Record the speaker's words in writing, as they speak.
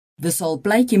The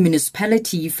Solplaatje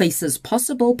municipality faces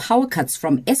possible power cuts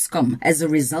from Eskom as a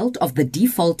result of the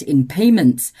default in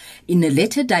payments. In a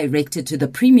letter directed to the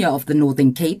Premier of the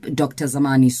Northern Cape, Dr.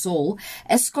 Zamani Saul,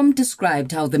 Eskom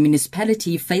described how the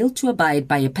municipality failed to abide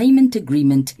by a payment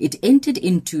agreement it entered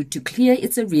into to clear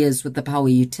its arrears with the power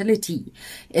utility.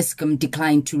 Eskom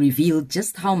declined to reveal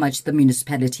just how much the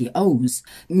municipality owes.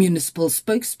 Municipal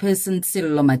spokesperson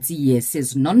Sello Matsiye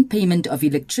says non-payment of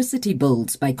electricity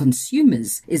bills by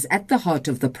consumers is at the heart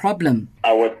of the problem.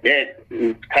 Our debt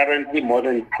is currently more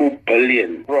than 2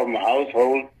 billion from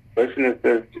households,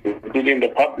 businesses, including the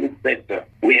public sector.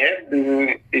 We have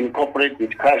been in corporate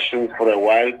discussions for a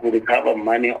while to recover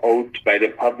money owed by the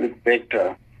public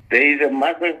sector. There is a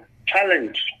massive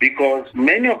challenge because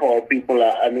many of our people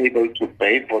are unable to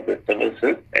pay for the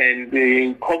services, and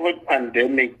the COVID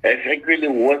pandemic has actually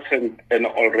worsened an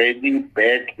already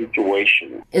bad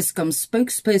situation. Eskom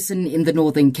spokesperson in the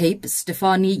Northern Cape,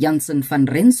 Stefanie Jansen van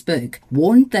Rensburg,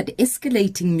 warned that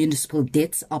escalating municipal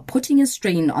debts are putting a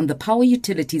strain on the power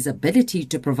utility's ability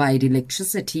to provide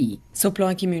electricity.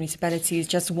 Solplaatje municipality is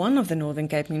just one of the Northern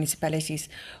Cape municipalities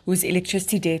whose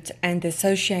electricity debt and the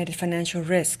associated financial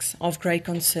risks are of great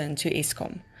concern to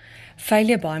Eskom.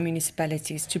 Failure by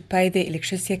municipalities to pay their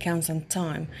electricity accounts on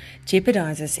time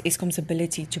jeopardizes Eskom's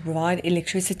ability to provide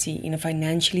electricity in a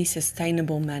financially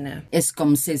sustainable manner.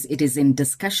 Eskom says it is in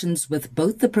discussions with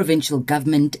both the provincial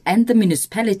government and the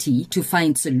municipality to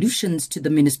find solutions to the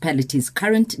municipality's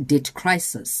current debt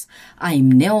crisis.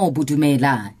 I'm Neo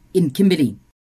Budumela in Kimberley.